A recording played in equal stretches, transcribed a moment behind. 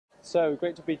So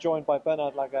great to be joined by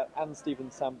Bernard Lagat and Stephen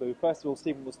Sambu. First of all,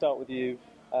 Stephen, we'll start with you.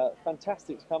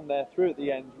 Fantastic to come there through at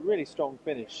the end. Really strong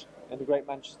finish in the Great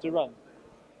Manchester Run.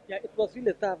 Yeah, it was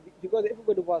really tough because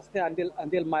everybody was there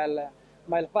until mile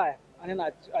 5, and then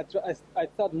I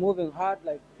started moving hard,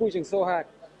 like pushing so hard.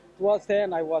 Towards the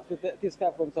end, I was with this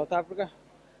guy from South Africa,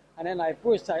 and then I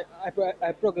pushed.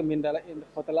 I broke him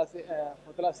for the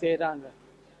last 800, and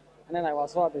then I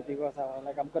was happy because I was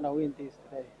like, I'm gonna win this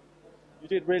today. You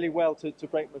did really well to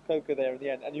break Makoko there in the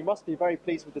end, and you must be very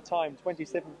pleased with the time,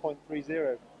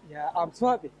 27.30. Yeah, I'm so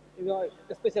happy. You know,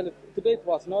 especially today it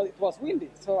was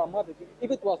windy, so I'm happy. If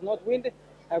it was not windy,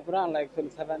 I would run like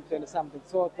 27, 20 something.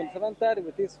 So 27:30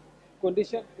 with this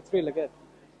condition, it's really good.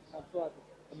 I'm so happy.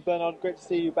 And Bernard, great to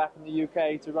see you back in the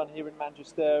UK to run here in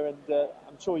Manchester, and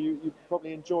I'm sure you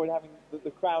probably enjoyed having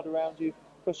the crowd around you,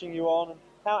 pushing you on. And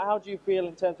how do you feel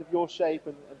in terms of your shape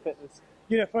and fitness?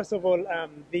 You know, first of all,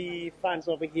 the fans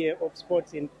over here of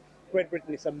sports in Great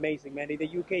Britain is amazing, man. In the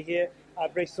UK here,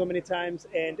 I've raced so many times,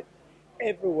 and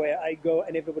everywhere I go,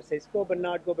 and everybody says, go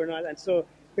Bernard, go Bernard. And so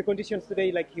the conditions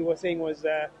today, like he was saying, was,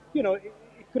 you know, it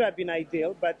could have been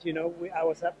ideal, but, you know, I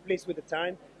was pleased with the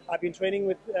time. I've been training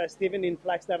with Stephen in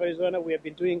Flagstaff, Arizona. We have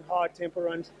been doing hard tempo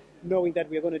runs, knowing that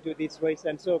we're going to do this race.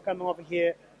 And so coming over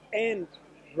here and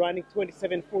running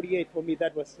 27:48 for me,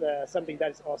 that was something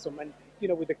that is awesome. And, you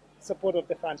know, with the support of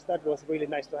the fans, that was really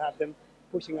nice to have them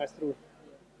pushing us through.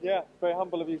 Yeah, very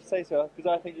humble of you to say so,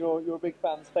 because I think you're a big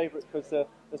fan's favourite because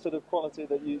the sort of quality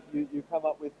that you come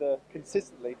up with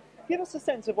consistently. Give us a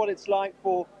sense of what it's like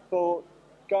for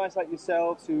guys like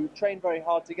yourselves who train very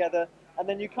hard together, and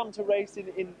then you come to race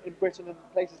in Britain and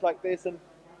places like this, and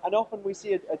often we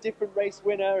see a different race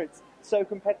winner. It's so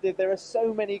competitive. There are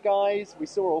so many guys. We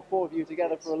saw all four of you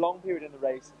together for a long period in the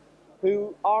race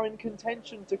who are in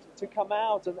contention to come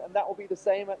out, and that will be the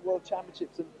same at World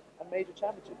Championships and major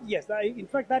championships. Yes, in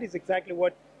fact, that is exactly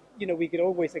what, you know, we could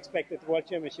always expect at World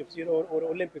Championships, you know, or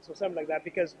Olympics or something like that,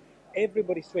 because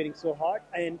everybody's training so hard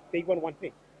and they want one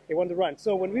thing. They want to run.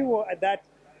 So when we were at that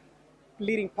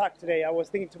leading pack today, I was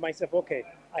thinking to myself, okay,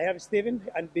 I have Stephen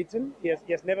unbeaten. He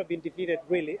has never been defeated,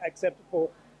 really, except for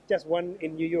just one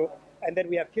in New York. And then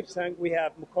we have Kipsang, we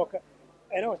have Mukoka.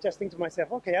 And I was just thinking to myself,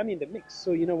 okay, I'm in the mix.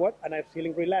 So you know what? And I'm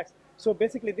feeling relaxed. So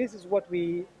basically, this is what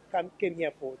we came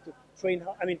here for, to train.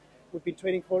 I mean, we've been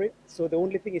training for it. So the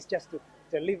only thing is just to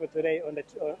deliver today on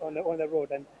the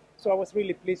road. And so I was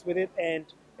really pleased with it. And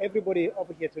everybody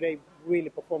over here today really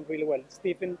performed really well.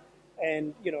 Stephen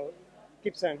and, you know,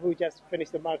 Kipsang, who just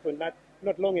finished the marathon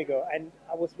not long ago. And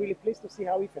I was really pleased to see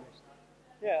how he finished.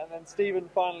 Yeah, and then Stephen,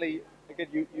 finally, again,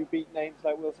 you beat names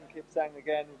like Wilson Kipsang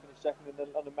again, who finished second in the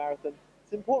London Marathon.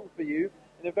 It's important for you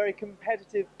in a very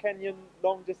competitive Kenyan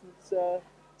long-distance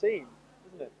team,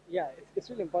 isn't it? Yeah, it's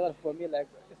really important for me, like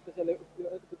especially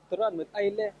to run with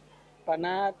Aile,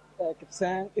 Bernard,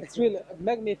 Kipsang. It's really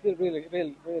make me feel really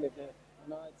good. You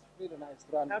know, it's really nice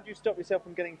to run. How do you stop yourself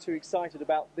from getting too excited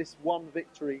about this one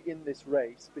victory in this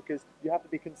race? Because you have to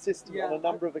be consistent on a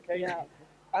number of occasions. Yeah,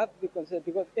 I have to be consistent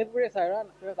because every race I run,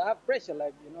 because I have pressure.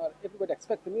 Like, you know, everybody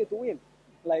expects me to win.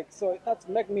 Like, so that's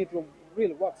make me to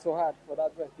really work so hard for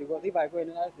that race. Because if I go in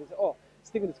and they say, oh,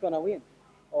 Stephen is gonna win,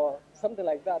 or something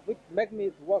like that, which make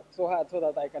me to work so hard so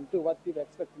that I can do what people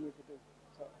expect me to do.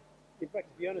 So, in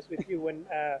fact, to be honest with you, when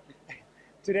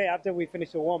today after we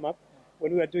finished the warm up,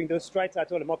 when we were doing those strides, I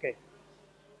told him, okay,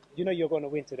 you know you're going to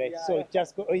win today, yeah, so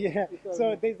just go. Yeah.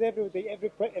 So there's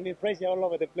every pressure all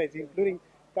over the place, including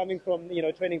coming from, you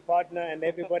know, training partner and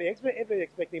everybody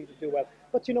expecting him to do well.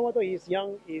 But you know what? Though he's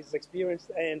young, he's experienced,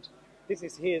 and this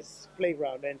is his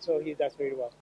playground, and so he does very well.